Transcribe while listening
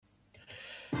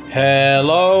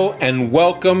Hello and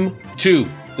welcome to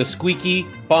the Squeaky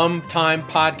Bum Time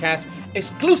podcast,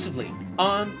 exclusively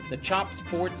on the Chop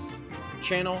Sports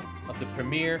channel of the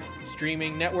premier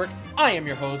streaming network. I am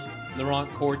your host, Laurent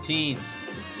Cortines.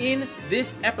 In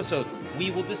this episode,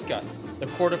 we will discuss the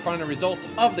quarterfinal results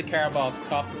of the Carabao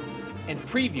Cup and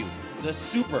preview the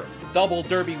Super Double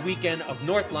Derby weekend of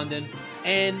North London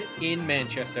and in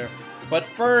Manchester. But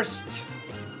first,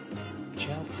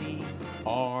 Chelsea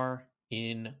are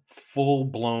in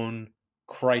full-blown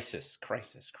crisis.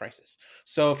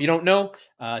 So if you don't know,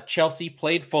 Chelsea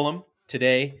played Fulham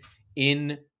today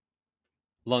in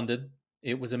London.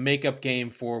 It was a makeup game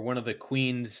for one of the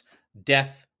Queen's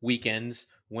death weekends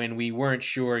when we weren't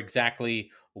sure exactly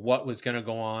what was going to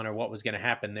go on or what was going to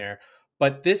happen there.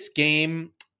 But this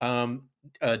game,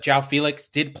 João Felix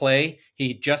did play.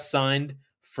 He just signed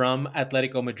from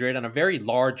Atletico Madrid on a very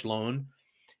large loan.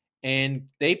 And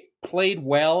they played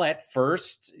well at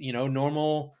first,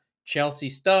 normal Chelsea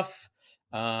stuff.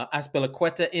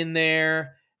 Azpilicueta in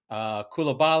there,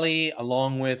 Koulibaly,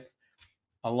 along with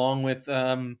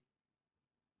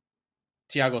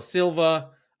Thiago Silva.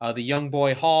 The young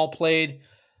boy Hall played,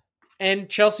 and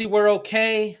Chelsea were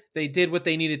okay. They did what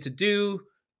they needed to do.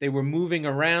 They were moving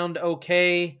around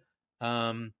okay.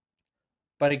 But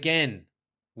again,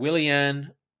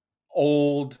 Willian,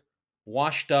 old,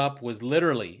 washed up, was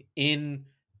literally in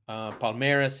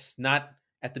Palmeiras, not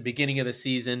at the beginning of the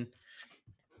season.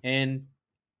 And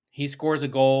he scores a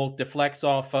goal, deflects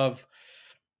off of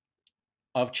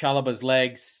Chalaba's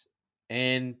legs,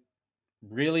 and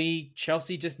really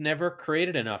Chelsea just never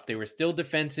created enough. They were still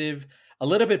defensive, a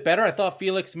little bit better. I thought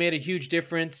Felix made a huge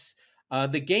difference.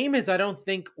 The game is, I don't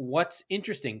think, what's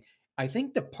interesting. I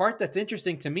think the part that's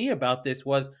interesting to me about this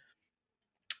was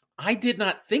I did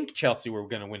not think Chelsea were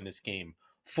going to win this game.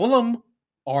 Fulham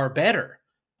are better.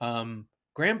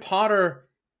 Graham Potter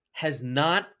has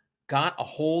not got a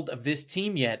hold of this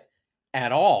team yet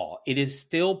at all. It is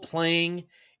still playing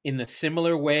in the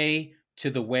similar way to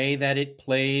the way that it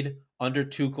played under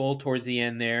Tuchel towards the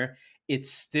end there. It's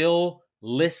still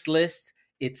listless.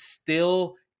 It's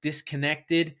still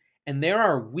disconnected. And there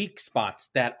are weak spots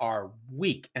that are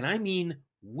weak. And I mean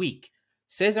weak.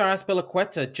 Cesar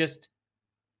Azpilicueta just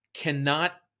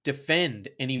cannot defend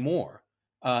anymore.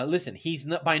 Listen, he's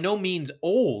not, by no means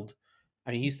old.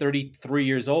 I mean, he's 33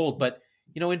 years old, but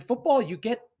in football, you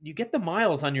get the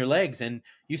miles on your legs, and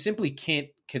you simply can't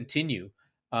continue.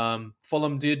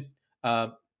 Fulham did.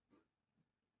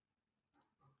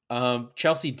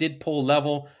 Chelsea did pull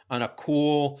level on a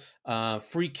cool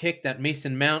free kick that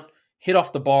Mason Mount hit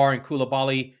off the bar and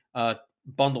Koulibaly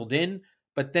bundled in.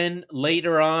 But then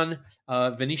later on,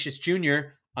 Vinicius Jr.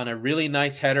 on a really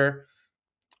nice header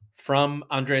from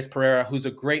Andres Pereira, who's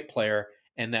a great player,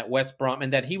 and that West Brom,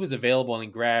 and that he was available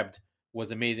and grabbed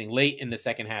was amazing late in the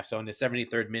second half. So in the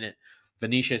 73rd minute,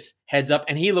 Vinicius heads up,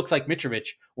 and he looks like Mitrovic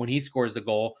when he scores the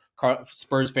goal.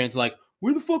 Spurs fans are like,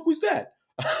 where the fuck was that?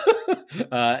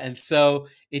 And so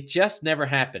it just never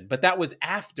happened. But that was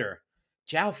after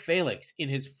João Felix in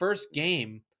his first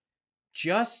game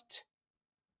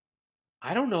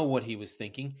I don't know what he was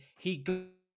thinking. He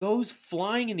goes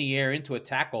flying in the air into a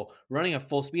tackle, running at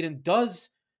full speed, and does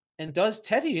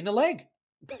Teddy in the leg.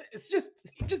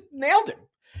 He just nailed him.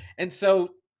 And so,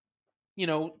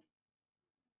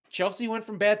 Chelsea went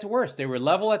from bad to worse. They were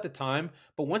level at the time,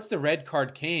 but once the red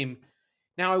card came,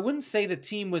 now I wouldn't say the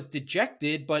team was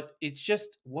dejected, but it's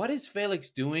just, what is Felix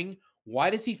doing?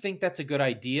 Why does he think that's a good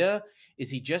idea?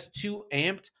 Is he just too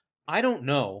amped? I don't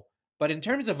know. But in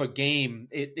terms of a game,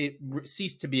 it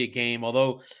ceased to be a game,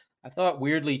 although I thought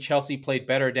weirdly Chelsea played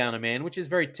better down a man, which is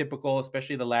very typical,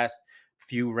 especially the last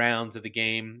few rounds of the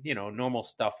game. Normal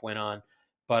stuff went on.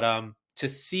 But to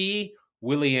see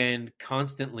Willian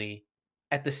constantly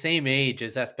at the same age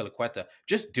as Azpilicueta,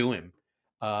 just do him.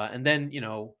 And then,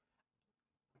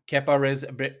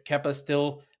 Kepa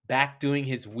still back doing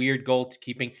his weird goal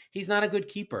keeping. He's not a good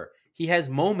keeper. He has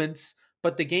moments,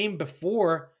 but the game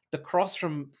before, the cross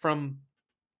from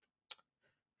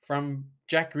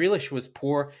Jack Grealish was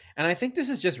poor. And I think this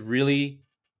is just really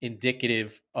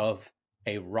indicative of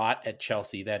a rot at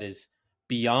Chelsea that is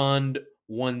beyond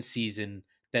one season,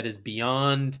 that is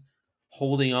beyond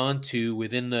holding on to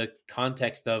within the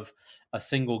context of a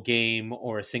single game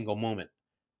or a single moment.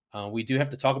 We do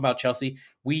have to talk about Chelsea.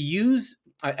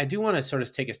 I do want to sort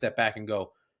of take a step back and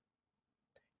go,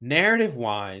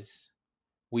 narrative-wise,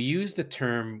 we use the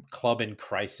term club in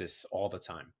crisis all the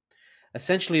time.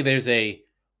 Essentially, there's a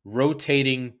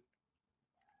rotating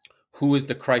who is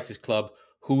the crisis club,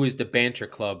 who is the banter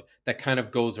club that kind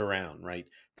of goes around, right?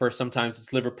 First, sometimes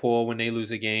it's Liverpool when they lose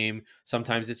a game.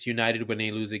 Sometimes it's United when they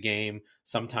lose a game.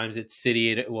 Sometimes it's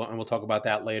City, and we'll talk about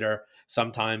that later.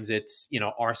 Sometimes it's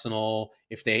Arsenal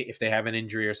if they have an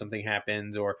injury or something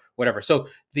happens or whatever. So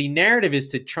the narrative is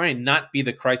to try and not be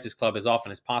the crisis club as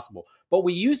often as possible, but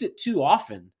we use it too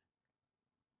often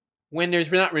when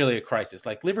there's not really a crisis.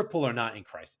 Like Liverpool are not in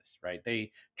crisis, right?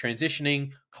 They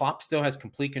transitioning. Klopp still has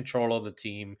complete control of the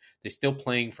team. They're still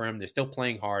playing for him. They're still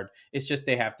playing hard. It's just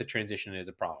they have to transition as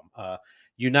a problem.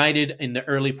 United in the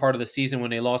early part of the season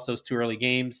when they lost those 2 early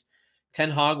games, Ten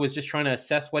Hag was just trying to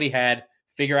assess what he had,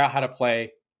 figure out how to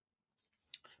play,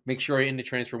 make sure in the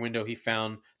transfer window he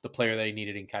found the player that he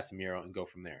needed in Casemiro and go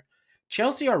from there.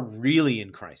 Chelsea are really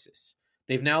in crisis.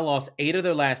 They've now lost 8 of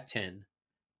their last 10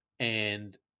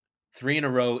 and 3 in a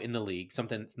row in the league,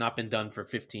 something that's not been done for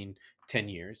 10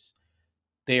 years.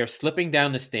 They are slipping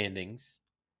down the standings.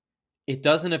 It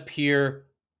doesn't appear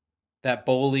that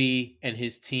Bowley and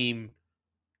his team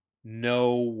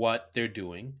know what they're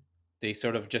doing. They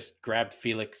sort of just grabbed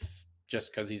Felix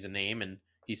just because he's a name and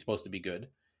he's supposed to be good.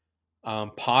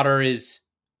 Potter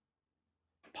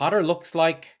looks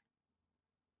like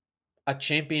a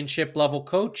championship level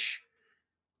coach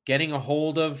getting a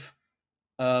hold of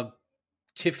a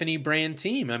Tiffany brand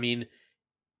team. I mean,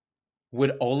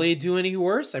 would Ole do any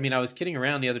worse? I mean, I was kidding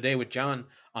around the other day with John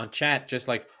on chat, just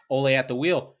like Ole at the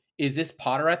wheel. Is this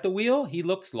Potter at the wheel? He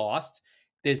looks lost.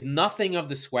 There's nothing of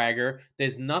the swagger.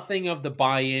 There's nothing of the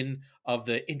buy-in, of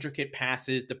the intricate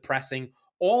passes, the pressing,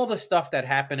 all the stuff that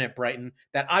happened at Brighton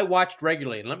that I watched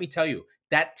regularly. And let me tell you,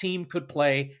 that team could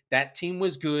play. That team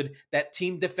was good. That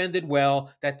team defended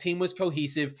well. That team was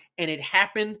cohesive. And it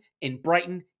happened in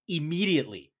Brighton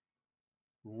immediately,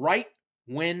 right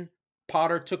when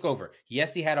Potter took over.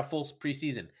 Yes, he had a full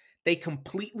preseason. They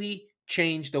completely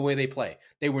changed the way they play.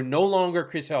 They were no longer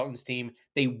Chris Hilton's team.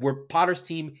 They were Potter's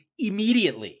team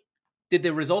immediately. Did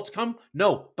the results come?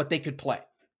 No, but they could play.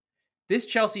 This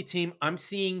Chelsea team, I'm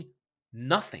seeing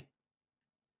nothing.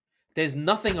 There's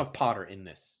nothing of Potter in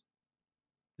this.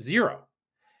 Zero.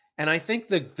 And I think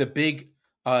the big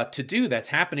to-do that's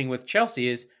happening with Chelsea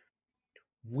is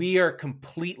we are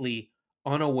completely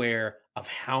unaware of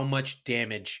how much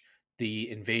damage the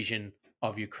invasion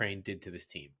of Ukraine did to this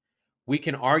team. We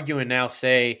can argue and now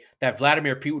say that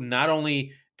Vladimir Putin not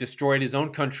only destroyed his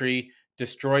own country,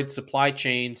 destroyed supply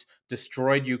chains,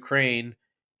 destroyed Ukraine,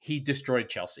 he destroyed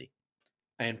Chelsea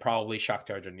and probably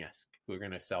Shakhtar Donetsk, who are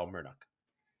going to sell Murdoch.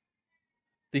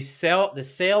 The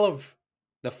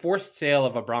forced sale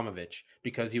of Abramovich,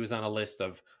 because he was on a list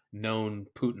of known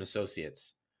Putin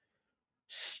associates,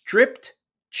 stripped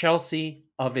Chelsea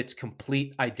of its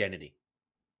complete identity.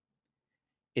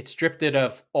 It stripped it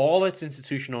of all its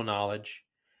institutional knowledge.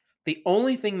 The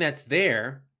only thing that's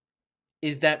there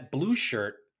is that blue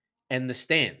shirt and the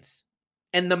stands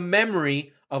and the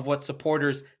memory of what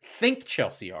supporters think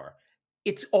Chelsea are.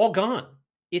 It's all gone.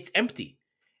 It's empty.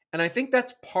 And I think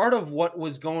that's part of what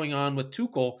was going on with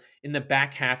Tuchel in the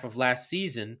back half of last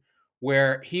season,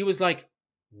 where he was like,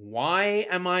 why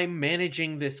am I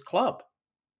managing this club?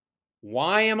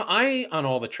 Why am I on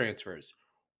all the transfers?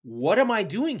 What am I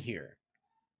doing here?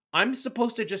 I'm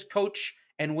supposed to just coach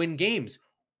and win games.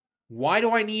 Why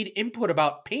do I need input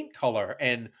about paint color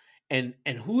and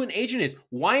who an agent is?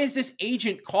 Why is this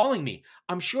agent calling me?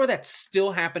 I'm sure that's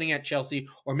still happening at Chelsea,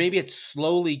 or maybe it's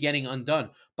slowly getting undone.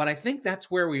 But I think that's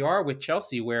where we are with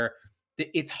Chelsea, where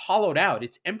it's hollowed out,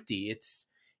 it's empty,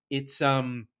 it's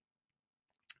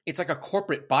like a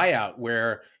corporate buyout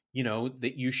where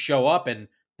that you show up and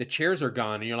the chairs are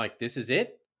gone and you're like, this is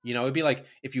it. It'd be like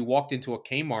if you walked into a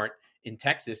Kmart in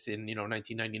Texas in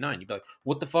 1999. You'd be like,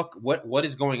 what the fuck? What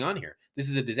is going on here? This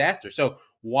is a disaster. So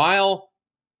while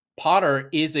Potter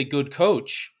is a good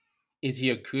coach, is he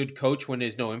a good coach when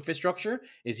there's no infrastructure?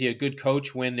 Is he a good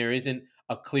coach when there isn't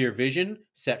a clear vision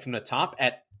set from the top?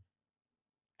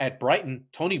 At Brighton,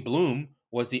 Tony Bloom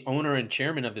was the owner and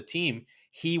chairman of the team.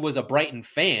 He was a Brighton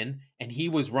fan and he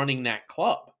was running that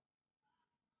club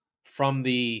from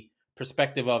the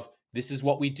perspective of, this is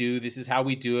what we do. This is how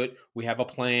we do it. We have a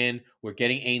plan. We're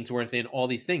getting Ainsworth in, all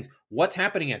these things. What's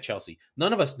happening at Chelsea?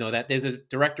 None of us know that. There's a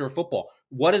director of football.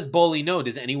 What does Bowley know?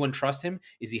 Does anyone trust him?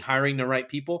 Is he hiring the right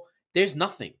people? There's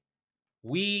nothing.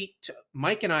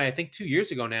 Mike and I think 2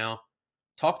 years ago now,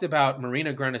 talked about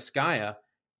Marina Granovskaya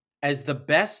as the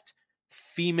best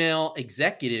female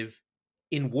executive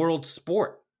in world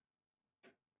sport.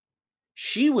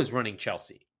 She was running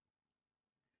Chelsea.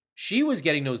 She was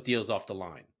getting those deals off the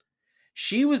line.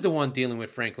 She was the one dealing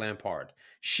with Frank Lampard.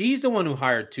 She's the one who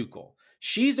hired Tuchel.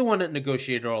 She's the one that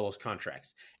negotiated all those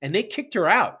contracts. And they kicked her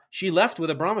out. She left with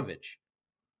Abramovich.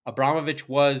 Abramovich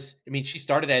was, I mean, she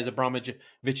started as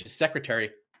Abramovich's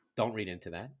secretary. Don't read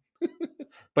into that.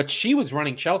 But she was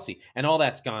running Chelsea, and all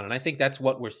that's gone. And I think that's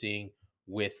what we're seeing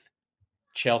with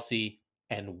Chelsea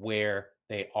and where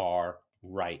they are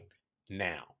right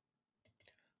now.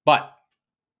 But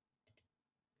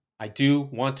I do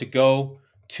want to go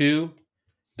to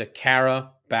the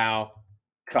Carabao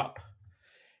Cup.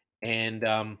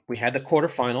 And we had the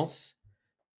quarterfinals.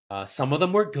 Some of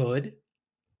them were good.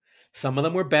 Some of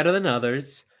them were better than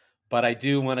others. But I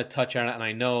do want to touch on it. And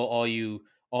I know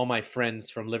all my friends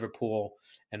from Liverpool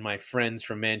and my friends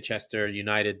from Manchester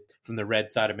United, from the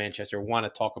red side of Manchester, want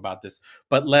to talk about this.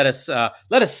 But let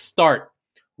us start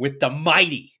with the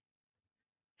mighty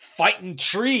fighting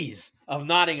trees of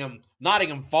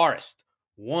Nottingham Forest.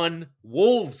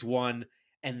 Wolves won,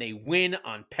 and they win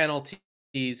on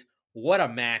penalties. What a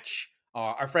match.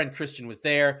 Our friend Christian was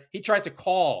there. He tried to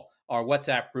call our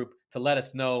WhatsApp group to let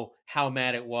us know how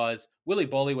mad it was. Willie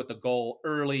Boley with the goal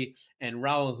early, and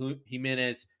Raul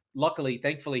Jimenez,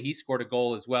 thankfully, he scored a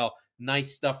goal as well.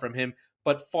 Nice stuff from him.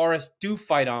 But Forest do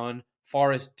fight on.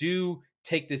 Forest do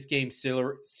take this game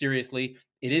seriously.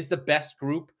 It is the best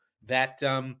group that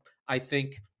I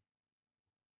think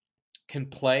can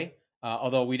play.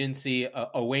 Although we didn't see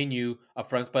Owenu up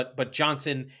front, but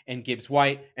Johnson and Gibbs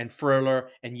White and Furler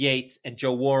and Yates and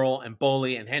Joe Worrell and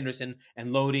Boley and Henderson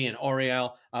and Lodi and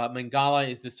Oriel. Mangala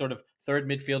is this sort of third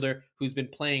midfielder who's been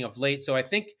playing of late. So I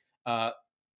think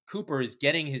Cooper is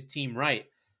getting his team right.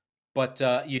 But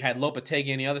you had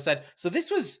Lopetegui on the other side. So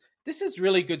this is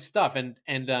really good stuff.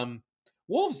 And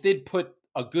Wolves did put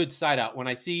a good side out. When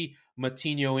I see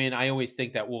Matinho in, I always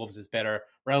think that Wolves is better.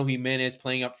 Raul Jimenez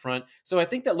playing up front. So I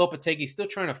think that Lopetegui is still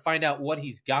trying to find out what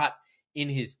he's got in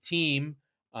his team.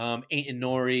 Aiton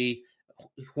Nori,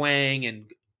 Huang, and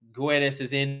Guedes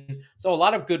is in. So a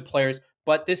lot of good players.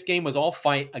 But this game was all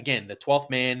fight. Again, the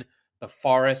 12th man, the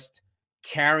Forest,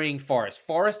 carrying Forest.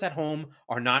 Forest at home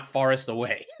are not Forest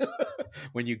away.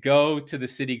 When you go to the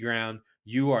City Ground,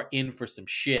 you are in for some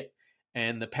shit.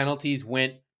 And the penalties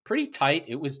went pretty tight.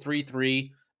 It was 3-3.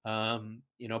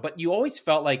 But you always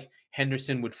felt like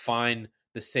Henderson would find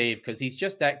the save because he's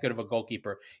just that good of a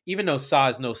goalkeeper. Even though Sa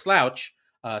is no slouch,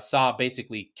 Sa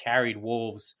basically carried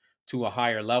Wolves to a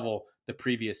higher level the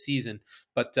previous season.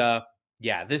 But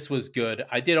this was good.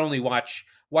 I did only watch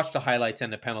the highlights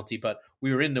and the penalty, but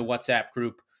we were in the WhatsApp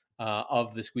group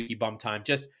of the Squeaky Bum Time,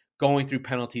 just going through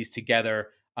penalties together.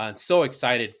 So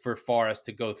excited for Forest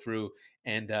to go through.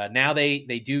 And now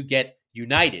they do get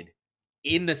United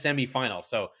in the semifinals.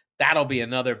 So that'll be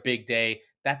another big day.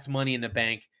 That's money in the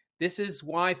bank. This is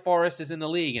why Forest is in the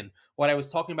league. And what I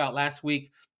was talking about last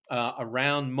week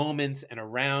around moments and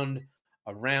around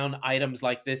items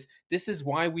like this is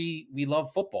why we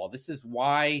love football. This is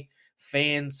why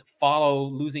fans follow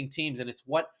losing teams. And it's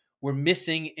what we're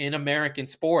missing in American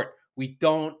sport. We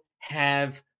don't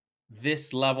have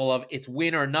this level of it's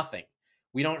win or nothing.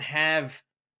 We don't have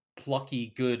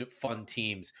plucky, good, fun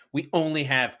teams. We only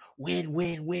have win,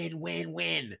 win, win, win,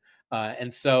 win.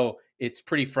 And so it's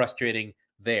pretty frustrating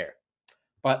there.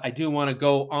 But I do want to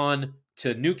go on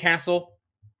to Newcastle,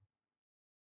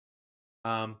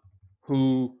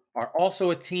 who are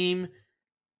also a team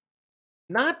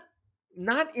not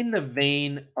in the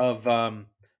vein of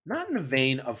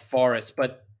Forest,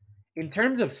 but in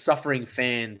terms of suffering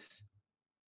fans.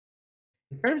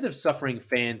 In terms of suffering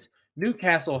fans,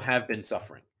 Newcastle have been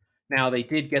suffering. Now, they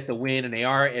did get the win, and they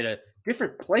are at a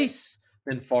different place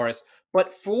than Forest.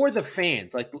 But for the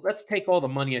fans, like, let's take all the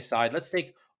money aside. Let's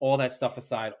take all that stuff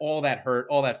aside, all that hurt,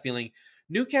 all that feeling.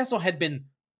 Newcastle had been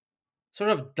sort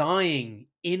of dying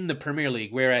in the Premier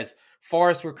League, whereas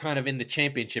Forest were kind of in the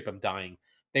Championship of dying.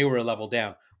 They were a level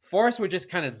down. Forest were just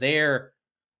kind of there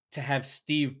to have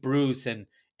Steve Bruce and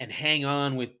hang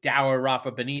on with dour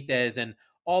Rafa Benitez and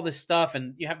all this stuff.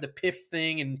 And you have the PIF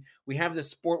thing, and we have the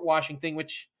sport washing thing,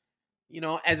 which,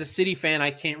 as a City fan, I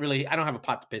don't have a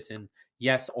pot to piss in.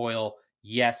 Yes, oil.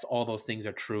 Yes, all those things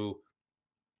are true.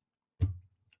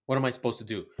 What am I supposed to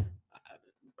do?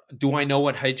 Do I know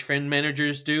what hedge fund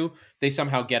managers do? They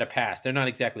somehow get a pass. They're not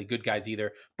exactly good guys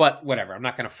either, but whatever. I'm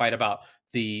not going to fight about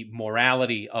the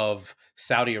morality of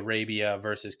Saudi Arabia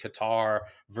versus Qatar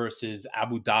versus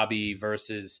Abu Dhabi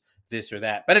versus this or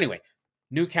that. But anyway,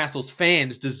 Newcastle's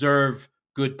fans deserve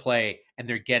good play, and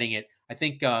they're getting it. I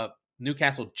think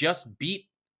Newcastle just beat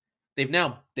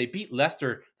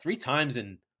Leicester 3 times,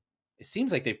 and it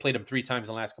seems like they've played them 3 times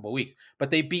in the last couple of weeks. But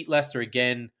they beat Leicester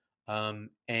again.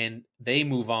 And they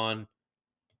move on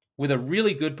with a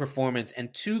really good performance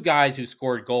and 2 guys who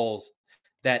scored goals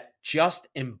that just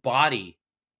embody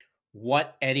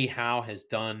what Eddie Howe has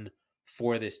done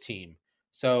for this team.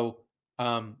 So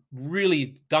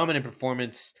Really dominant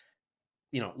performance.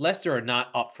 Leicester are not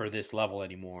up for this level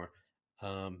anymore.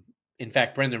 Um, in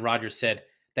fact, Brendan Rodgers said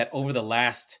that over the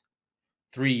last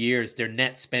 3 years, their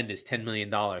net spend is $10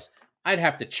 million. I'd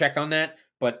have to check on that,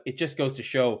 but it just goes to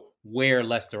show where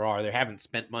Leicester are. They haven't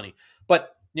spent money.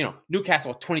 But,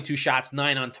 Newcastle, 22 shots,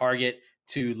 9 on target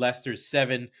to Leicester's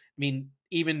 7. I mean,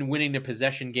 even winning the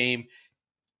possession game,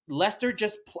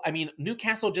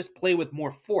 Newcastle just play with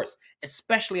more force,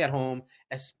 especially at home,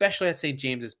 especially at St.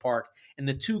 James's Park. And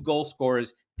the two goal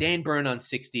scorers, Dan Burn on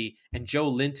 60 and Joe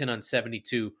Linton on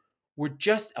 72,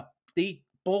 they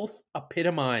both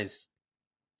epitomize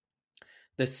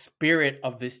the spirit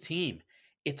of this team.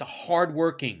 It's a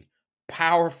hardworking,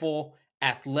 powerful,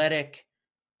 athletic,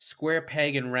 square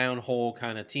peg and round hole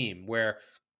kind of team where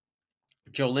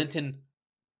Joe Linton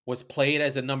was played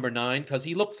as a number 9 because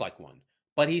he looks like one,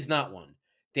 but he's not one.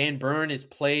 Dan Burn is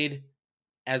played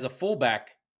as a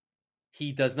fullback.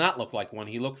 He does not look like one.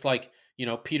 He looks like,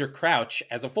 Peter Crouch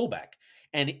as a fullback.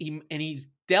 And he's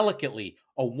delicately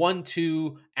a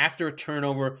 1-2 after a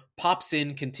turnover, pops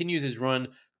in, continues his run,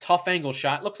 tough angle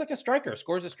shot, looks like a striker,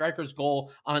 scores a striker's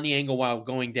goal on the angle while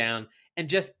going down. And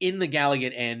just in the Gallagher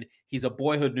end, he's a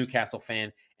boyhood Newcastle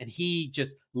fan, and he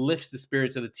just lifts the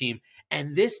spirits of the team.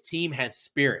 And this team has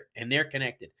spirit, and they're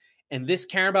connected. And this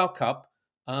Carabao Cup,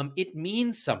 it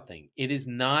means something. It is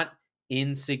not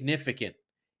insignificant.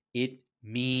 It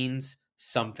means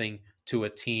something to a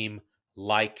team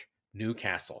like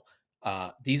Newcastle.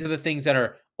 These are the things that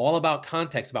are all about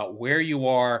context, about where you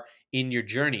are in your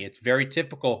journey. It's very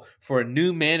typical for a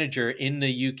new manager in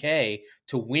the UK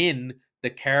to win the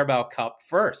Carabao Cup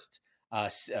first.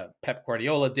 Pep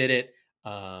Guardiola did it.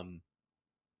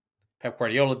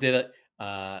 Mourinho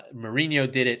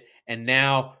did it. And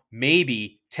now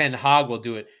maybe Ten Hag will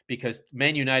do it because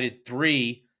Man United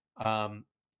 3,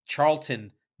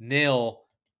 Charlton 0,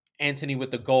 Anthony with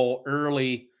the goal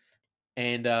early.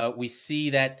 And we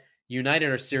see that United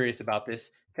are serious about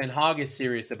this. Ten Hag is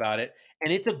serious about it.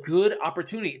 And it's a good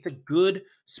opportunity. It's a good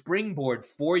springboard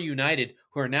for United,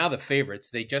 who are now the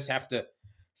favorites. They just have to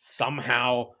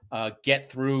somehow get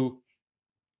through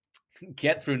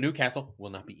Newcastle. Will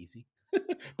not be easy.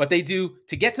 But they do.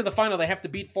 To get to the final, they have to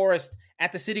beat Forest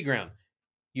at the City Ground.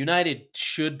 United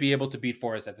should be able to beat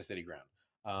Forest at the City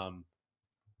Ground.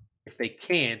 If they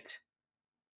can't,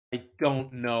 I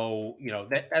don't know.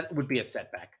 That would be a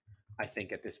setback, I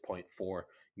think, at this point for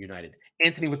United.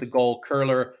 Anthony with the goal,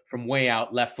 curler from way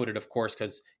out, left-footed, of course,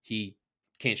 because he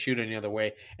can't shoot any other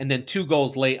way. And then 2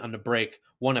 goals late on the break,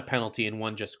 one a penalty and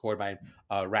one just scored by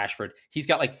Rashford. He's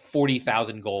got like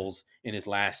 40,000 goals in his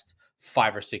last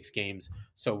 5 or 6 games.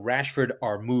 So Rashford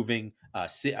are moving.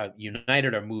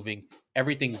 United are moving.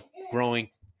 Everything's growing.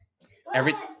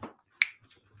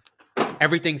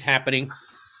 Everything's happening.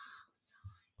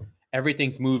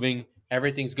 Everything's moving.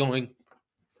 Everything's going.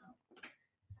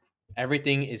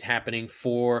 Everything is happening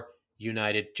for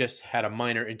United. Just had a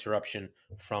minor interruption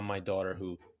from my daughter,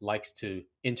 who likes to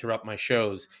interrupt my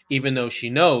shows, even though she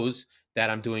knows that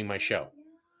I'm doing my show.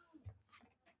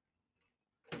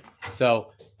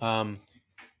 So,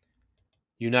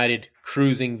 United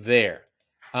cruising there.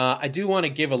 I do want to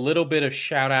give a little bit of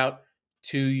shout out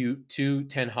to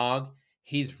Ten Hag.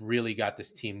 He's really got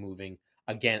this team moving.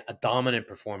 Again, a dominant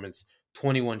performance,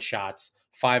 21 shots,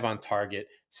 5 on target.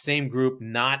 Same group,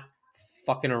 not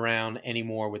fucking around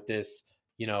anymore with this.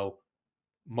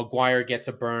 Maguire gets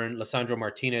a burn. Lisandro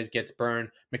Martinez gets burned.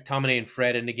 McTominay and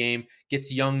Fred in the game.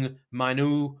 Gets young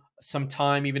Manu some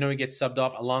time, even though he gets subbed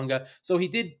off Alanga. So he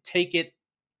did take it.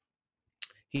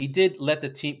 He did let the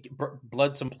team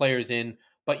blood some players in,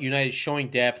 but United showing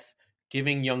depth,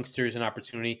 giving youngsters an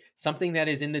opportunity, something that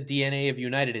is in the DNA of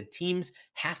United, and teams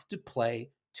have to play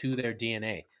to their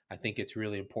DNA. I think it's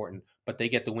really important, but they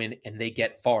get the win and they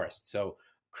get Forest. So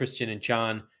Christian and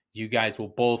John, you guys will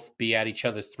both be at each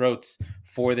other's throats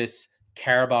for this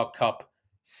Carabao Cup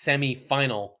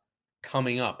semi-final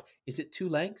coming up. Is it 2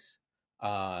 legs?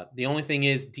 The only thing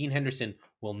is Dean Henderson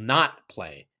will not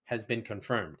play, has been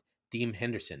confirmed. Dean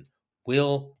Henderson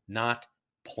will not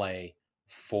play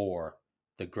for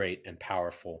the great and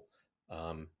powerful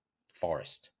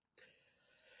Forest.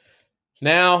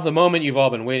 Now, the moment you've all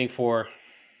been waiting for.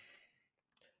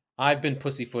 I've been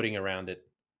pussyfooting around it.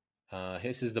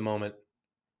 This is the moment.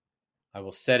 I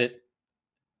will set it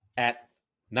at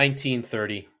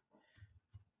 19:30.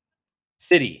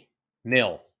 City,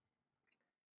 0.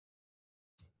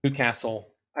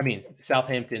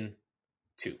 Southampton,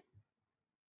 2.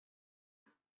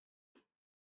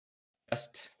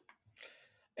 Just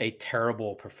a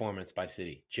terrible performance by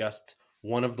City. Just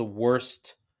one of the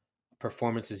worst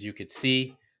performances you could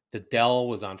see. The Dell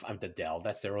was on. I'm the Dell.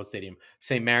 That's their old stadium.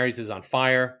 St. Mary's is on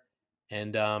fire,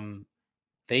 and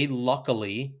they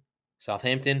luckily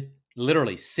Southampton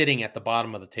literally sitting at the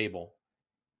bottom of the table,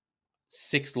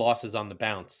 6 losses on the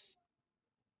bounce,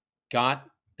 got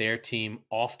their team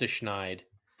off the schneid.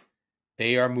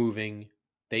 They are moving.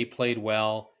 They played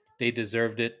well. They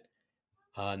deserved it.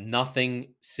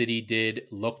 Nothing City did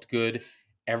looked good.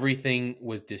 Everything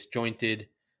was disjointed.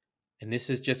 And this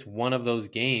is just one of those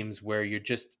games where you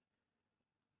just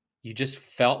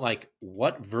felt like,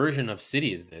 what version of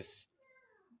City is this?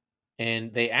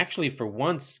 And they actually, for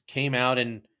once, came out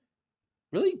and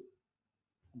really,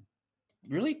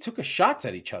 really took a shots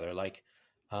at each other. Like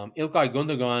Ilkay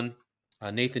Gundogan,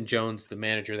 Nathan Jones, the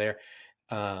manager there,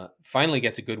 finally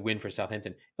gets a good win for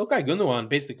Southampton. Ilkay Gundogan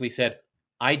basically said,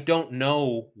 I don't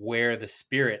know where the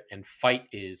spirit and fight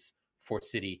is for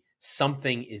City.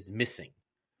 Something is missing.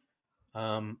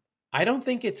 I don't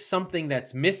think it's something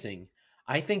that's missing.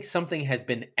 I think something has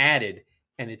been added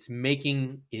and it's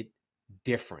making it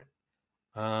different.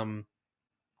 I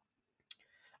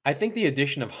think the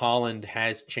addition of Holland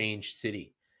has changed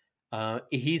City.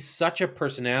 He's such a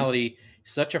personality,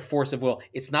 such a force of will.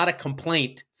 It's not a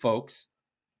complaint, folks.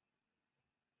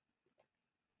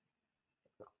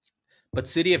 But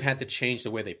City have had to change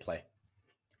the way they play.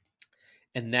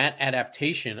 And that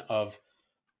adaptation of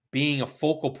being a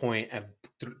focal point, of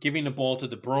giving the ball to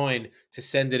De Bruyne to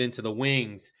send it into the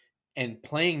wings and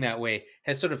playing that way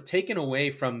has sort of taken away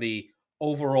from the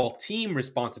overall team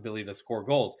responsibility to score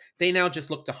goals. They now just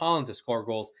look to Holland to score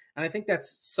goals. And I think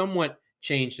that's somewhat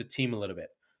changed the team a little bit.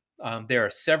 There are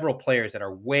several players that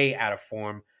are way out of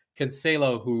form.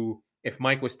 Cancelo, who, if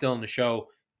Mike was still in the show,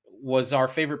 was our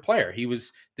favorite player. He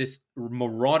was this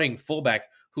marauding fullback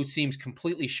who seems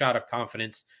completely shot of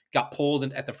confidence, got pulled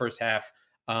at the first half.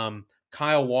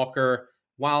 Kyle Walker,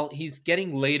 while he's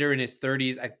getting later in his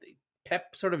 30s,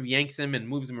 Pep sort of yanks him and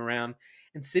moves him around.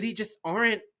 And City just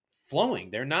aren't flowing.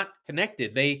 They're not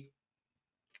connected. They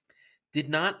did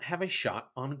not have a shot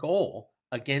on goal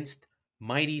against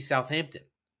mighty Southampton.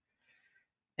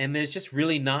 And there's just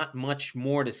really not much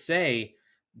more to say,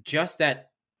 just that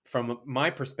from my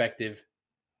perspective,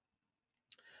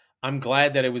 I'm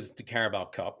glad that it was the Carabao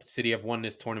Cup. City have won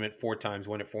this tournament 4 times,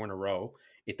 won it 4 in a row.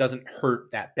 It doesn't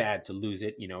hurt that bad to lose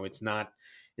it. You know, it's not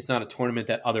a tournament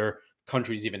that other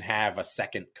countries even have a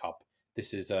second cup.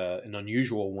 This is an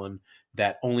unusual one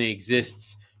that only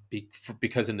exists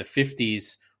because in the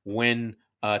 50s, when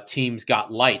teams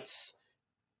got lights,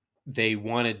 they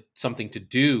wanted something to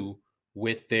do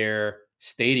with their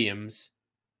stadiums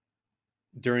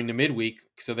during the midweek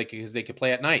because they could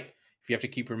play at night. If you have to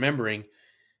keep remembering,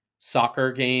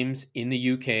 soccer games in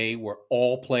the UK were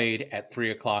all played at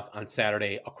 3:00 on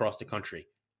Saturday across the country.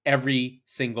 Every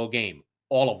single game,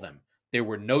 all of them. There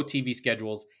were no TV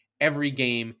schedules. Every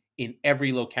game in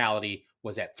every locality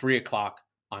was at 3:00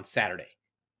 on Saturday.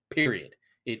 Period.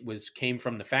 It came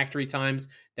from the factory times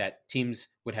that teams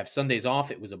would have Sundays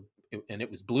off. It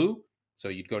was blue, so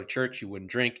you'd go to church, you wouldn't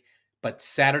drink. But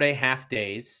Saturday half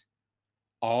days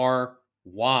are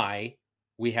why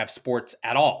we have sports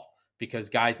at all. Because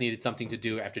guys needed something to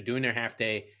do after doing their half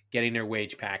day, getting their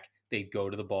wage pack, they'd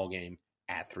go to the ball game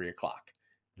at 3:00.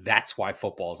 That's why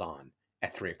football's on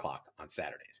at 3:00 on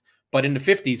Saturdays. But in the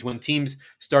 50s, when teams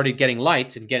started getting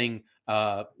lights and getting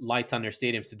lights on their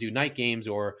stadiums to do night games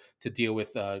or to deal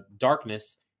with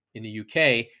darkness in the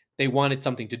UK, they wanted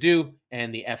something to do.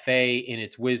 And the FA, in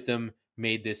its wisdom,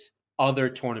 made this other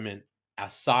tournament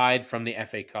aside from the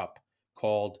FA Cup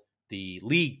called the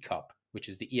League Cup, which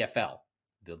is the EFL.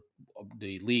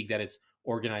 The league that is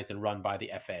organized and run by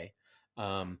the FA,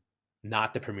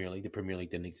 not the Premier League. The Premier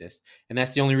League didn't exist. And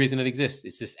that's the only reason it exists.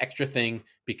 It's this extra thing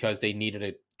because they needed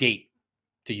a date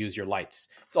to use your lights.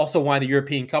 It's also why the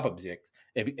European Cup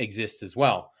exists as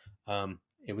well.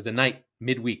 It was a night,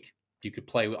 midweek. You could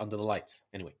play under the lights.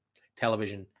 Anyway,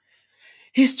 television,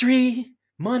 history,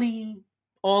 money,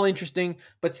 all interesting.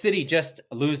 But City just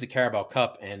lose the Carabao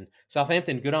Cup, and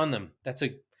Southampton, good on them. That's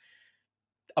a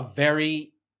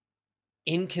very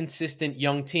inconsistent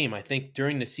young team. I think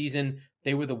during the season,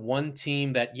 they were the one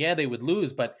team that, they would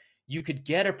lose, but you could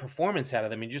get a performance out of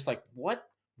them. And just like, what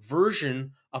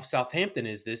version of Southampton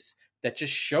is this that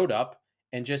just showed up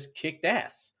and just kicked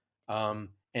ass?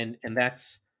 And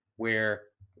that's where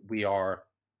we are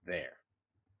there.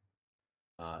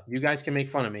 You guys can make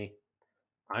fun of me.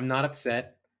 I'm not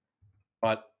upset,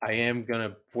 but I am going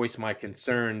to voice my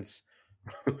concerns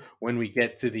when we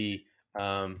get to the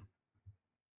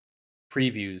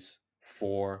previews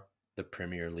for the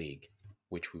Premier League,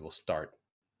 which we will start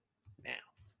now.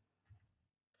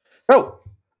 So,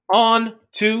 on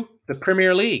to the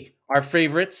Premier League, our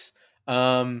favorites,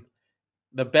 the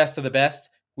best of the best.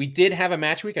 We did have a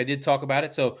match week. I did talk about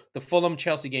it. So the Fulham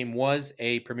Chelsea game was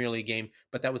a Premier League game,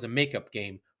 but that was a makeup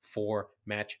game for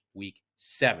match week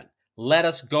 7. Let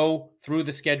us go through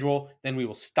the schedule, then we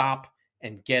will stop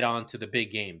and get on to the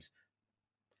big games.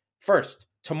 First,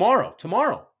 tomorrow,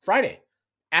 Friday,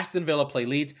 Aston Villa play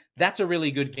Leeds. That's a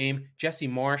really good game. Jesse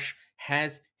Marsch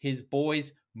has his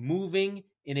boys moving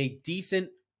in a decent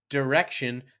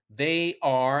direction. They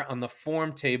are on the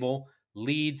form table.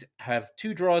 Leeds have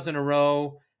 2 draws in a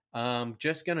row.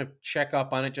 Just going to check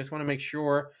up on it. Just want to make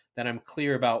sure that I'm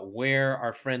clear about where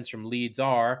our friends from Leeds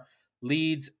are.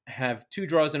 Leeds have 2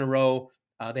 draws in a row.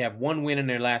 They have 1 win in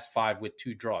their last 5 with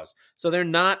 2 draws. So they're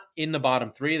not in the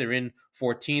bottom 3. They're in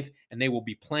 14th, and they will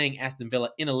be playing Aston Villa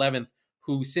in 11th,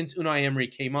 who, since Unai Emery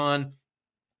came on,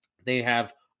 they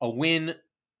have a win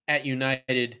at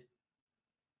United,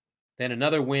 then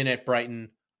another win at Brighton,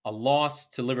 a loss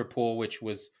to Liverpool, which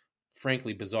was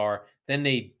frankly bizarre. Then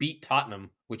they beat Tottenham,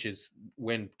 which is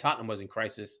when Tottenham was in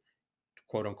crisis,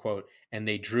 quote unquote, and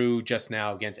they drew just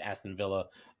now against Aston Villa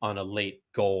on a late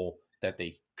goal that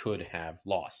they could have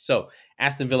lost. So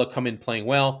Aston Villa come in playing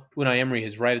well. Unai Emery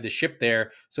has righted the ship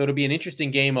there. So it'll be an interesting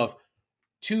game of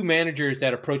 2 managers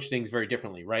that approach things very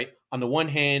differently, right? On the one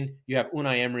hand, you have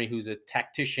Unai Emery, who's a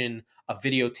tactician, a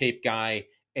videotape guy,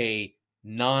 a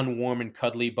non-warm and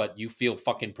cuddly, but you feel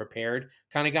fucking prepared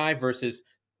kind of guy, versus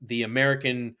the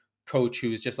American coach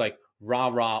who's just like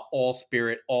rah-rah, all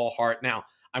spirit, all heart. Now,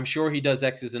 I'm sure he does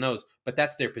X's and O's, but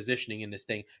that's their positioning in this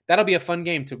thing. That'll be a fun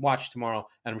game to watch tomorrow,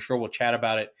 and I'm sure we'll chat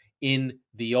about it in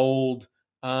the old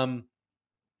chat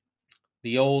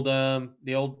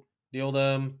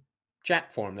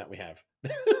form that we have.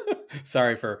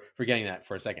 Sorry for forgetting that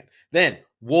for a second. Then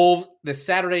Wolves, the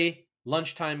Saturday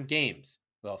lunchtime games.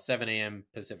 Well, 7 a.m.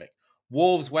 Pacific.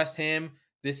 Wolves, West Ham.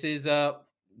 This is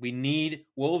we need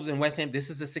Wolves and West Ham. This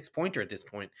is a 6-pointer at this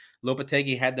point.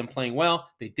 Lopetegui had them playing well.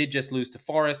 They did just lose to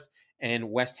Forest,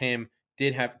 and West Ham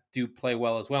do play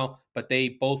well as well, but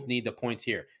they both need the points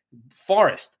here.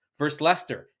 Forest versus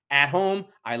Leicester. At home,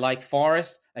 I like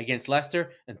Forest against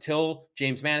Leicester. Until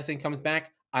James Maddison comes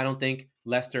back, I don't think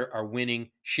Leicester are winning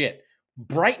shit.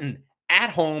 Brighton at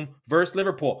home versus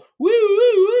Liverpool. Woo,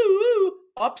 woo, woo, woo.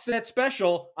 Upset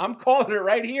special. I'm calling it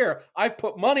right here. I've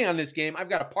put money on this game. I've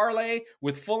got a parlay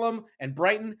with Fulham and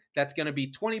Brighton. That's going to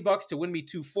be $20 to win me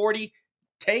 $240.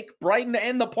 Take Brighton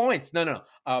and the points. No.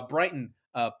 Brighton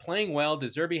playing well. De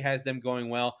Zerbi has them going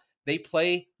well. They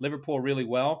play Liverpool really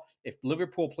well. If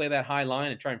Liverpool play that high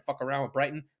line and try and fuck around with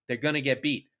Brighton, they're going to get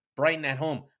beat. Brighton at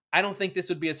home. I don't think this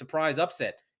would be a surprise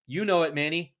upset. You know it,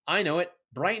 Manny. I know it.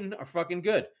 Brighton are fucking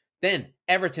good. Then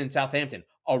Everton, Southampton,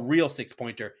 a real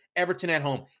 6-pointer. Everton at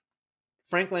home.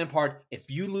 Frank Lampard, if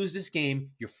you lose this game,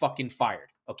 you're fucking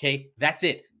fired. Okay? That's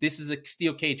it. This is a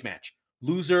steel cage match.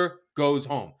 Loser goes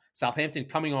home. Southampton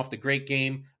coming off the great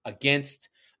game against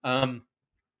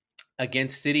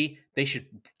City. They should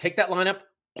take that lineup,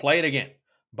 play it again.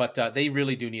 But they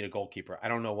really do need a goalkeeper. I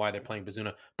don't know why they're playing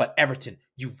Bazuna. But Everton,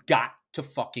 you've got to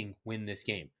fucking win this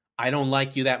game. I don't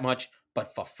like you that much,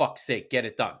 but for fuck's sake, get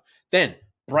it done. Then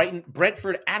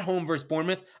Brentford at home versus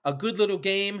Bournemouth. A good little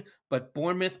game, but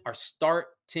Bournemouth are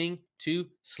starting to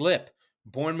slip.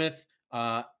 Bournemouth,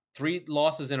 3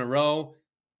 losses in a row.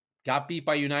 Got beat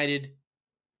by United.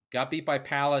 Got beat by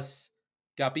Palace.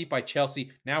 Got beat by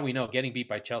Chelsea. Now we know getting beat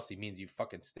by Chelsea means you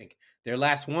fucking stink. Their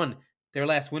last win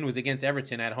was against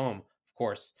Everton at home, of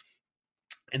course.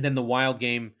 And then the wild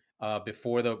game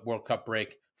before the World Cup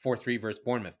break, 4-3 versus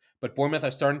Bournemouth. But Bournemouth are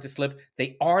starting to slip.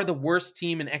 They are the worst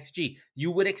team in XG.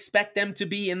 You would expect them to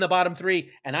be in the bottom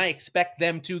 3, and I expect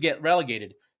them to get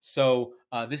relegated. So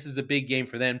this is a big game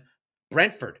for them.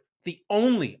 Brentford, the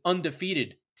only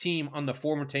undefeated team on the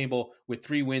former table with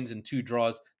 3 wins and 2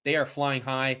 draws. They are flying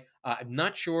high. I'm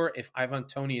not sure if Ivan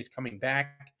Toney is coming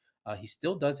back. He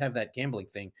still does have that gambling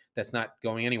thing that's not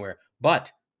going anywhere.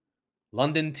 But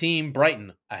London team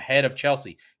Brighton ahead of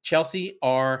Chelsea. Chelsea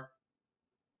are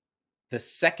the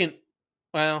second,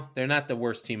 well, they're not the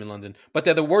worst team in London, but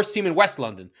they're the worst team in West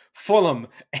London. Fulham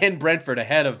and Brentford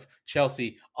ahead of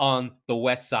Chelsea on the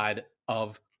west side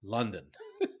of London.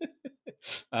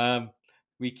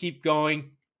 We keep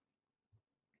going.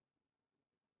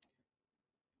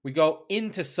 We go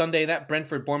into Sunday. That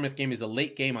Brentford-Bournemouth game is a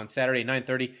late game on Saturday,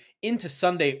 9:30. Into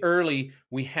Sunday early,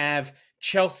 we have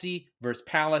Chelsea versus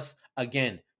Palace.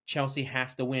 Again, Chelsea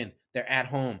have to win. They're at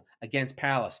home against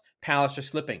Palace. Palace are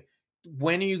slipping.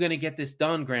 When are you going to get this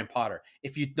done, Graham Potter?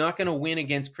 If you're not going to win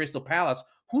against Crystal Palace,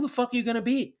 who the fuck are you going to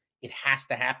beat? It has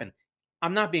to happen.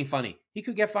 I'm not being funny. He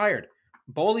could get fired.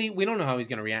 Bowley, we don't know how he's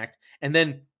going to react. And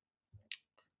then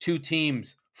two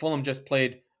teams. Fulham just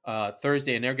played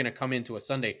Thursday, and they're going to come into a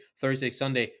Sunday. Thursday,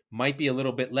 Sunday might be a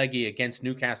little bit leggy against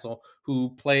Newcastle,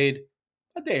 who played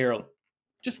a day early,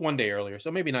 just one day earlier,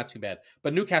 so maybe not too bad.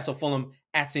 But Newcastle, Fulham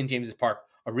at St. James's Park,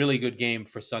 a really good game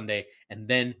for Sunday, and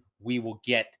then we will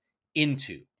get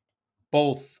into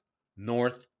both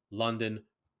North London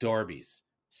derbies.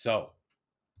 So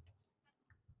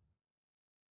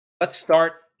let's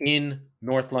start in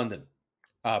North London.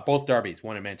 Both derbies,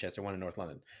 one in Manchester, one in North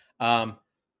London.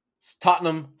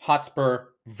 Tottenham Hotspur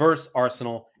versus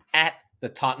Arsenal at the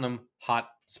Tottenham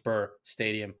Hotspur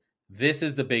Stadium. This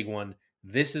is the big one.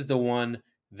 This is the one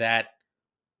that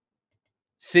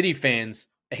City fans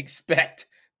expect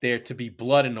there to be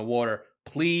blood in the water.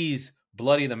 Please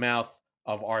bloody the mouth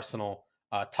of Arsenal.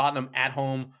 Tottenham at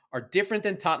home are different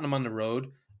than Tottenham on the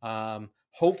road.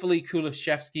 Hopefully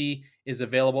Kulishevsky is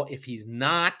available. If he's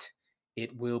not,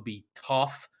 it will be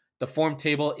tough. The form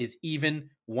table is even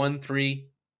 1-3.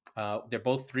 They're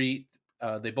both three.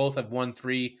 They both have won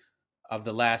three of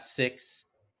the last six,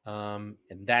 and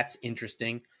that's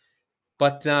interesting.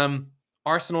 But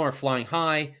Arsenal are flying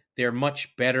high. They're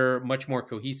much better, much more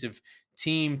cohesive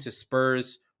team to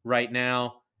Spurs right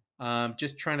now.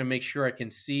 Just trying to make sure I can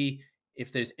see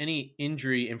if there's any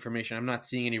injury information. I'm not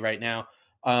seeing any right now.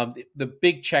 The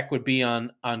big check would be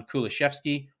on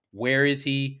Kulishevsky. Where is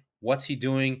he? What's he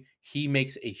doing? He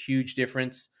makes a huge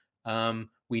difference.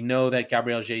 We know that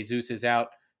Gabriel Jesus is out.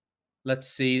 Let's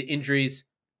see injuries.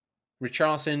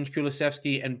 Richarlison,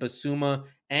 Kulusevski, and Basuma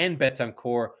and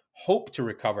Betancourt hope to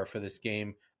recover for this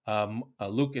game.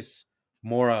 Lucas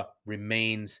Moura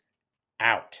remains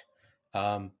out.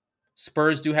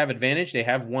 Spurs do have advantage. They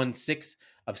have won 6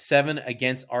 of 7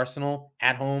 against Arsenal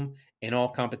at home in all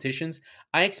competitions.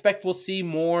 I expect we'll see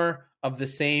more of the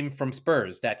same from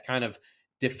Spurs, that kind of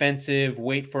defensive,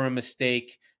 wait for a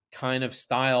mistake kind of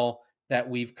style that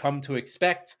we've come to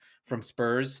expect from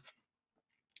Spurs.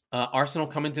 Arsenal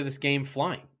come into this game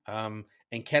flying. And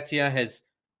Ketia has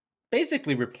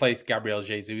basically replaced Gabriel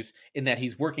Jesus in that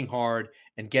he's working hard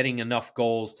and getting enough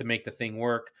goals to make the thing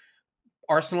work.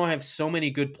 Arsenal have so many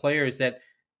good players that,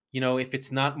 if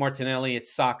it's not Martinelli,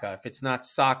 it's Saka. If it's not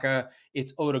Saka,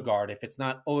 it's Odegaard. If it's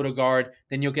not Odegaard,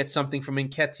 then you'll get something from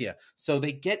Nketiah. So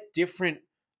they get different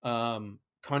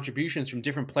contributions from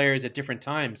different players at different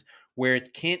times where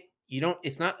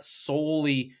it's not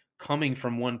solely coming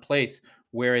from one place.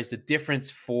 Whereas the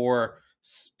difference for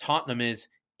Tottenham is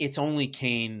it's only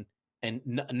Kane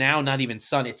and now not even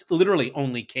Son. It's literally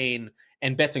only Kane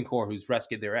and Betancourt, who's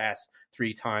rescued their ass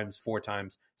 3 times, 4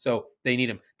 times. So they need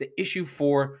him. The issue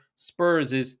for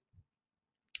Spurs is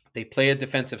they play a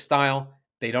defensive style.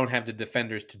 They don't have the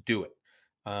defenders to do it.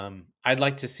 I'd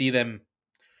like to see them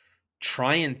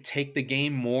try and take the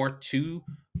game more to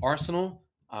Arsenal.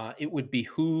 It would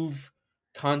behoove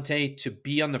Conte to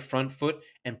be on the front foot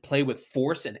and play with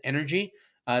force and energy.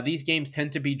 These games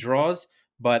tend to be draws,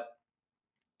 but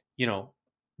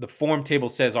the form table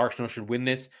says Arsenal should win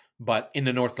this. But in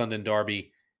the North London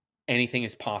derby, anything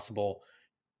is possible.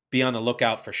 Be on the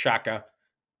lookout for Xhaka.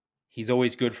 He's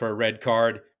always good for a red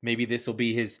card. Maybe this will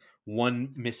be his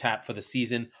one mishap for the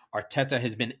season. Arteta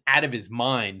has been out of his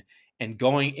mind and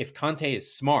going. If Conte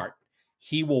is smart,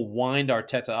 he will wind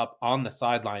Arteta up on the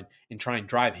sideline and try and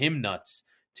drive him nuts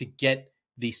to get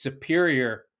the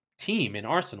superior team in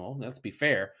Arsenal, let's be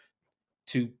fair,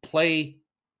 to play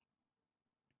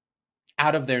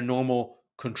out of their normal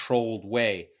controlled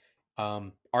way.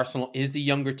 Arsenal is the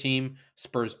younger team.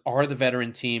 Spurs are the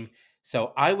veteran team.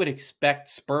 So I would expect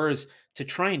Spurs to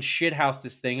try and shithouse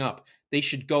this thing up. They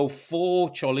should go full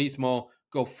Cholismo,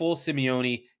 go full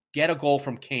Simeone, get a goal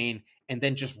from Kane, and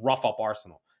then just rough up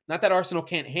Arsenal. Not that Arsenal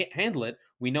can't handle it.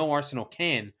 We know Arsenal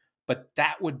can, but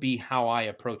that would be how I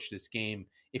approach this game.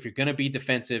 If you're going to be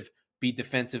defensive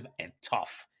and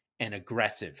tough and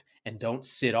aggressive and don't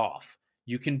sit off.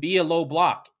 You can be a low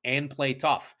block and play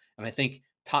tough. And I think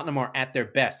Tottenham are at their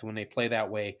best when they play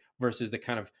that way versus the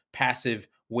kind of passive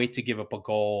wait to give up a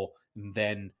goal and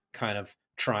then kind of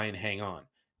try and hang on.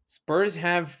 Spurs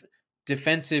have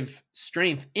defensive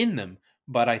strength in them,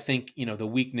 but I think, the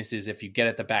weakness is if you get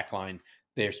at the back line,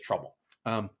 there's trouble.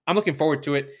 I'm looking forward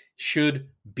to it. Should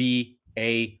be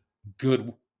a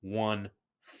good one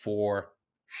for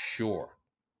sure.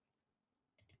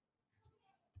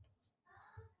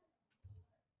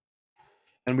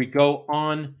 And we go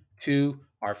on to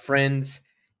our friends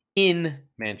in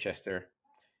Manchester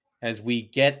as we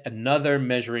get another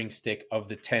measuring stick of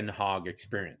the Ten Hag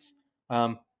experience.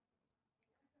 I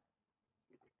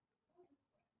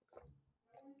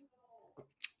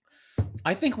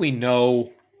think we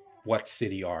know what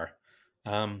City are.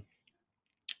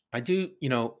 I do,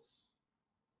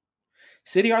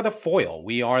 City are the foil.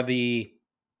 We are the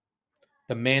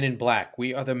man in black.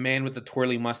 We are the man with the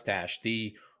twirly mustache,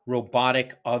 the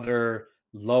robotic, other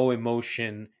low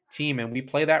emotion team, and we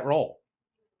play that role.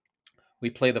 We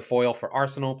play the foil for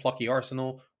Arsenal, plucky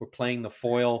Arsenal. We're playing the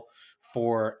foil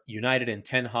for United and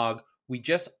Ten Hag. We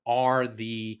just are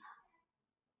the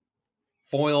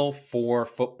foil for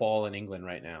football in England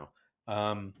right now.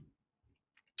 Um,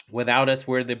 Without us,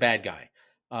 we're the bad guy.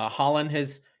 Holland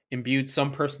has imbued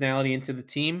some personality into the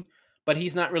team, but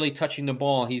he's not really touching the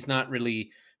ball. He's not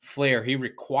really flair. He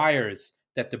requires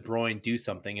that De Bruyne do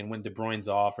something, and when De Bruyne's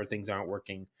off or things aren't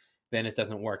working, then it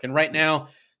doesn't work. And right now,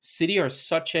 City are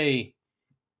such a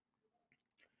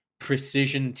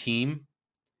precision team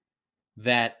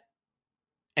that,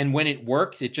 and when it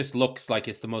works, it just looks like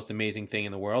it's the most amazing thing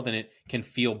in the world, and it can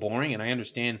feel boring. And I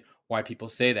understand why people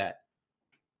say that.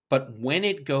 But when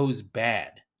it goes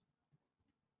bad,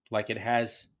 like it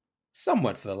has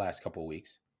somewhat for the last couple of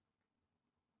weeks,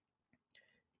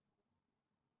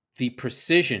 the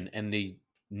precision and the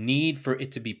need for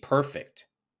it to be perfect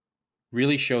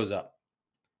really shows up.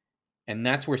 And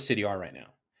that's where City are right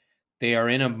now. They are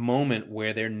in a moment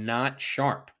where they're not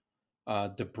sharp.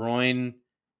 De Bruyne,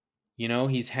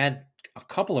 he's had a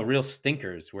couple of real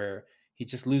stinkers where he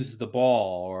just loses the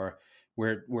ball, or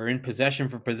we're in possession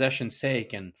for possession's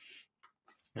sake, and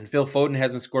Phil Foden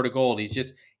hasn't scored a goal. He's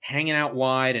just hanging out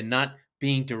wide and not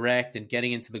being direct and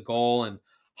getting into the goal. And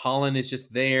Holland is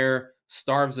just there,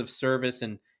 starves of service,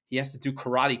 and he has to do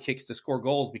karate kicks to score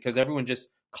goals because everyone just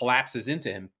collapses into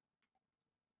him.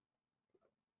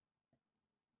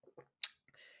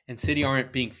 And City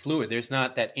aren't being fluid. There's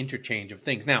not that interchange of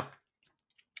things. Now,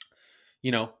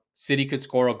 City could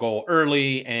score a goal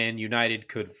early and United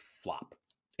could flop.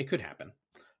 It could happen.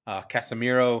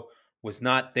 Casemiro was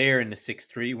not there in the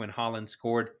 6-3 when Holland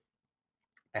scored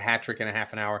a hat trick in a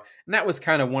half an hour. And that was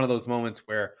kind of one of those moments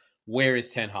where is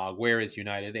Ten Hag? Where is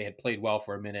United? They had played well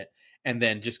for a minute and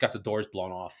then just got the doors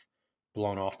blown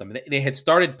off them. They had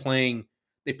started playing,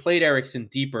 they played Eriksen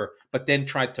deeper, but then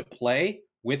tried to play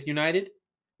with United,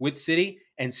 with City,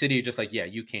 and City are just like, yeah,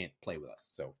 you can't play with us,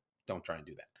 so don't try and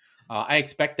do that. I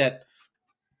expect that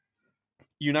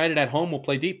United at home will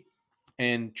play deep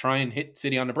and try and hit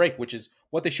City on the break, which is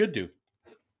what they should do.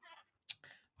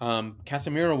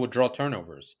 Casemiro will draw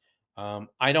turnovers.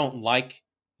 I don't like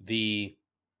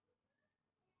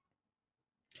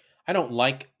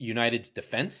United's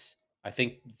defense. I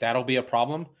think that'll be a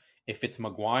problem. If it's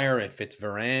Maguire, if it's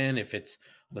Varane, if it's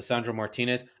Lisandro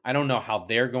Martinez, I don't know how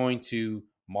they're going to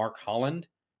mark Holland.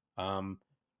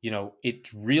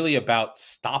 It's really about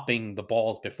stopping the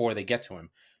balls before they get to him.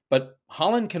 But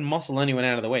Holland can muscle anyone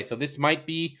out of the way. So this might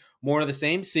be more of the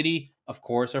same. City, of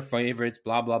course, are favorites,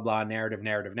 blah, blah, blah,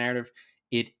 narrative.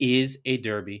 It is a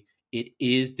derby. It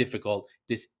is difficult.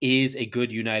 This is a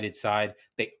good United side.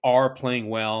 They are playing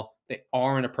well. They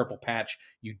are in a purple patch.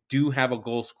 You do have a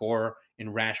goal scorer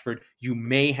in Rashford. You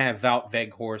may have Wout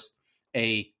Weghorst,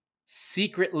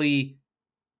 secretly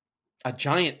a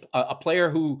giant, a player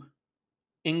who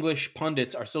English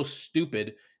pundits are so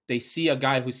stupid. They see a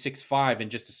guy who's 6'5"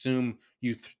 and just assume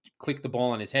you click the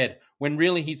ball on his head, when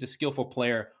really he's a skillful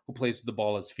player who plays with the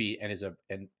ball at his feet and is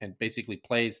and basically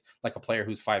plays like a player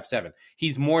who's 5'7".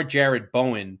 He's more Jared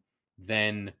Bowen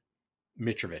than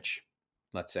Mitrovic,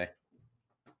 let's say.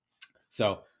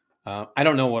 So I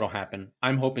don't know what'll happen.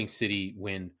 I'm hoping City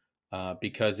win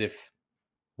because if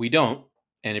we don't,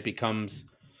 and it becomes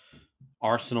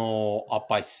Arsenal up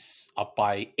by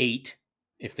 8,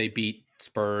 if they beat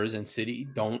Spurs and City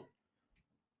don't,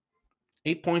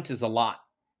 8 points is a lot,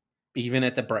 even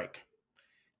at the break.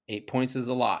 8 points is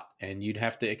a lot, and you'd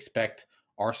have to expect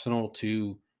Arsenal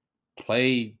to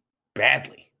play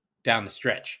badly down the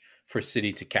stretch for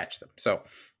City to catch them. So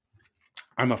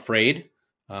I'm afraid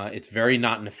it's very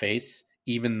not in the face,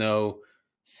 even though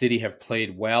City have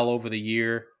played well over the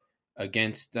year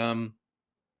against United.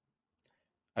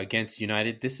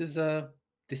 This is a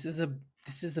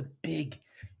big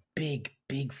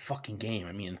fucking game.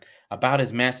 I mean, about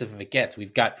as massive as it gets.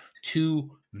 We've got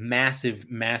 2 massive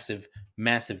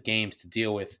games to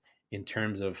deal with in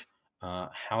terms of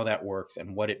how that works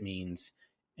and what it means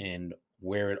and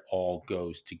where it all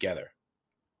goes together.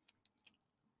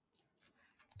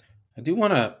 I do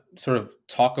want to sort of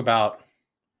talk about,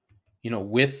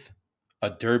 with a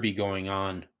derby going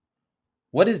on,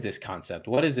 what is this concept?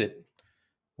 What is it?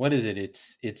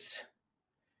 It's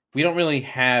we don't really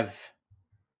have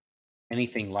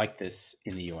anything like this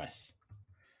in the US.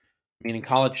 I mean, in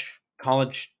college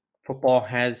football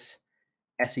has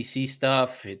SEC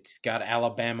stuff. It's got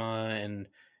Alabama and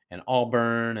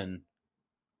Auburn. And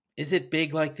is it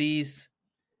big like these?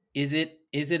 Is it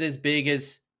Is it as big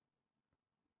as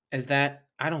that?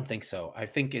 I don't think so. I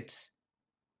think it's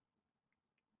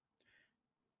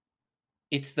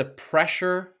the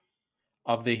pressure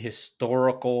of the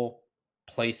historical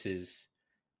places,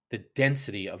 the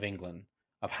density of England,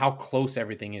 of how close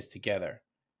everything is together,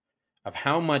 of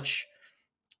how much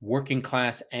working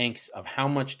class angst, of how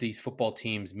much these football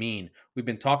teams mean. We've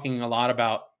been talking a lot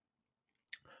about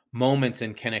moments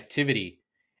and connectivity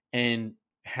and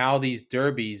how these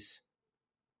derbies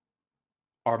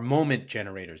are moment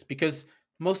generators because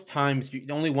most times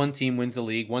only one team wins the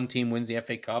league, one team wins the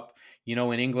FA Cup. In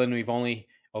England, we've only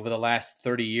over the last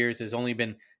 30 years, there's only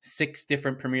been 6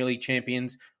 different Premier League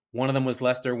champions. One of them was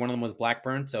Leicester, one of them was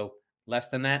Blackburn, so less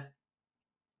than that.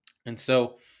 And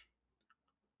so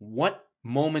what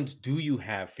moments do you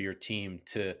have for your team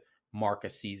to mark a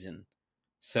season?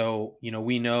 So,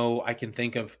 we know I can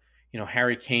think of,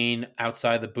 Harry Kane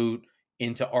outside the boot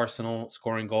into Arsenal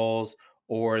scoring goals,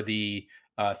 or the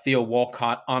Theo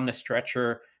Walcott on the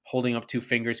stretcher holding up 2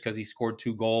 fingers because he scored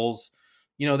 2 goals.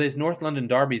 There's North London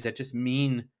derbies that just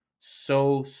mean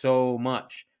so, so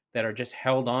much, that are just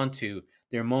held on to.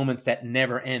 They're moments that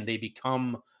never end. They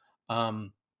become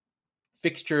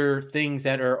fixture things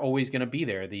that are always going to be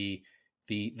there. The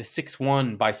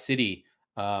 6-1 by City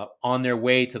on their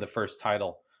way to the first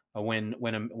title,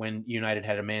 when United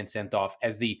had a man sent off,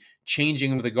 as the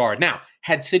changing of the guard. Now,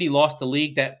 had City lost the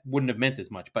league, that wouldn't have meant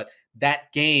as much, but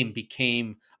that game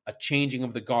became a changing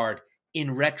of the guard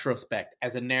in retrospect,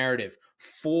 as a narrative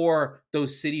for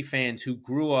those City fans who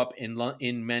grew up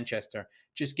in Manchester,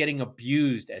 just getting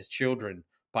abused as children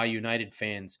by United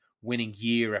fans, winning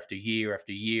year after year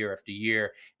after year after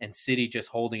year, and City just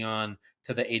holding on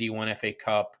to the 81 FA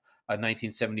Cup,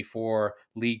 1974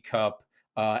 League Cup,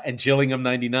 and Gillingham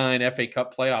 99 FA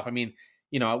Cup playoff. I mean,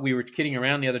 we were kidding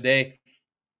around the other day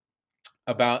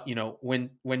about, when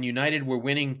United were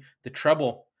winning the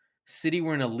treble, City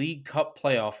were in a League Cup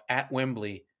playoff at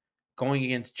Wembley going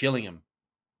against Gillingham,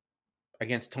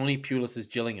 against Tony Pulis's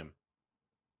Gillingham.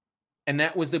 And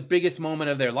that was the biggest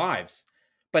moment of their lives.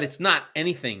 But it's not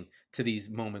anything to these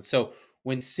moments. So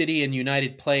when City and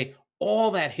United play,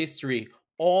 all that history,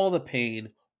 all the pain,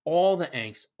 all the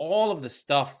angst, all of the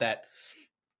stuff that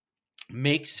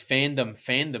makes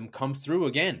fandom comes through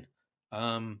again.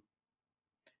 I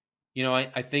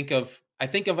think of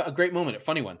a great moment, a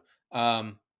funny one.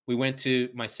 We went to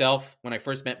myself when I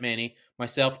first met Manny,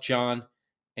 myself, John,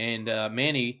 and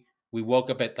Manny. We woke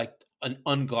up at like an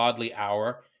ungodly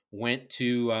hour, went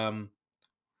to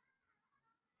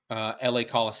LA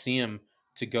Coliseum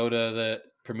to go to the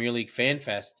Premier League Fan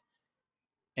Fest,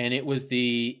 and it was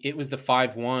the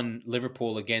 5-1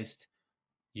 Liverpool against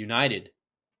United,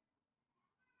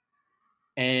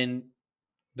 and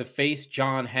the face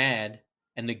John had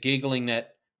and the giggling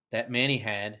that Manny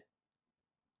had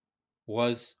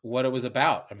was what it was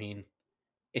about. I mean,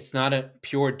 it's not a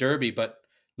pure derby, but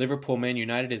Liverpool Man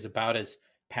United is about as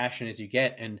passionate as you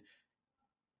get, and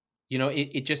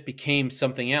it just became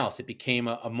something else. It became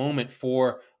a moment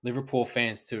for Liverpool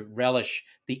fans to relish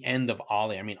the end of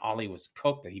Ollie. I mean, Ollie was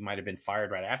cooked; that he might have been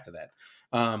fired right after that.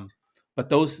 But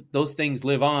those things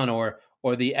live on, or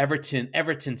the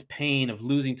Everton's pain of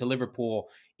losing to Liverpool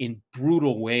in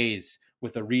brutal ways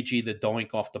with Origi the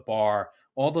doink off the bar.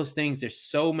 All those things. There's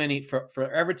so many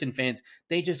for Everton fans.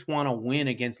 They just want to win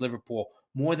against Liverpool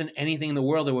more than anything in the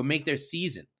world. It would make their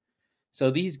season. So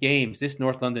these games, this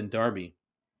North London derby,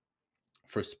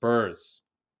 for Spurs,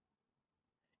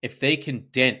 if they can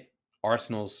dent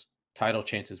Arsenal's title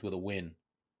chances with a win,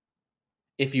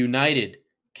 if United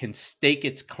can stake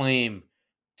its claim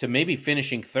to maybe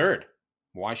finishing third,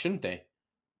 why shouldn't they?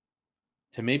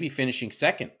 To maybe finishing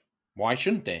second, why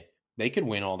shouldn't they? They could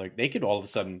win they could all of a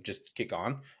sudden just kick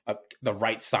on the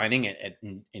right signing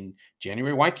in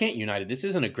January. Why can't United?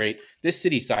 This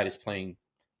City side is playing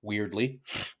weirdly.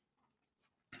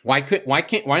 Why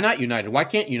not United? Why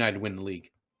can't United win the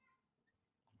league?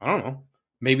 I don't know.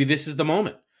 Maybe this is the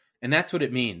moment. And that's what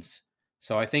it means.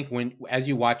 So I think as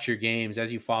you watch your games,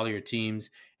 as you follow your teams,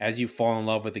 as you fall in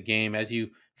love with the game, as you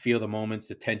feel the moments,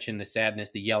 the tension, the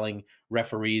sadness, the yelling,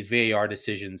 referees, VAR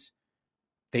decisions,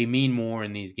 they mean more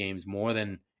in these games, more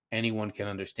than anyone can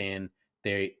understand.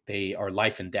 They are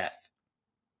life and death,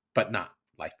 but not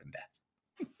life and death.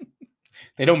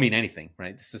 They don't mean anything,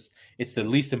 right? It's the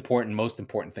least important, most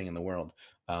important thing in the world,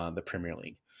 the Premier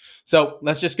League. So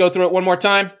let's just go through it one more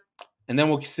time, and then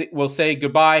we'll say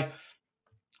goodbye.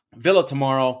 Villa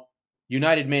tomorrow,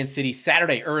 United Man City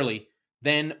Saturday early,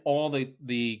 then all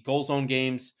the goal zone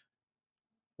games: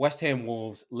 West Ham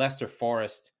Wolves, Leicester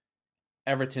Forest,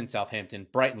 Everton Southampton,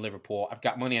 Brighton Liverpool. I've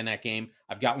got money on that game.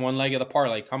 I've got one leg of the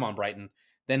parlay. Come on, Brighton.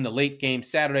 Then the late game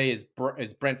Saturday is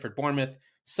Brentford Bournemouth.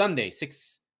 Sunday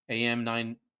 6 a.m.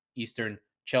 9 Eastern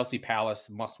Chelsea Palace,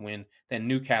 must win. Then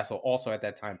Newcastle also at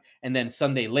that time, and then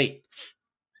Sunday late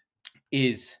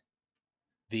is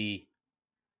the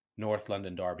North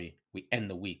London derby. We end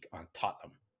the week on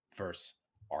Tottenham versus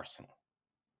Arsenal.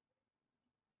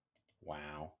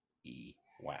 Wow.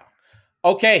 Wow.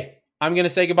 Okay, I'm going to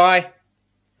say goodbye.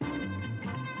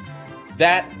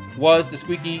 That was the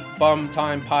Squeaky Bum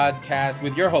Time podcast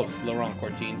with your host, Laurent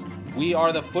Courtines. We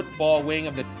are the football wing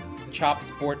of the Chop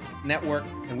Sport Network,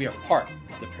 and we are part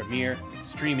of the Premier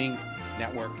Streaming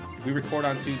Network. We record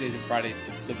on Tuesdays and Fridays,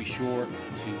 so be sure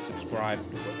to subscribe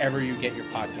wherever you get your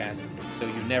podcasts so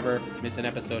you never miss an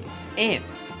episode. And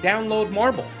download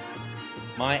Marble,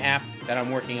 my app that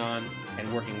I'm working on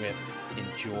and working with.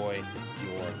 Enjoy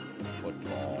your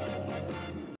football.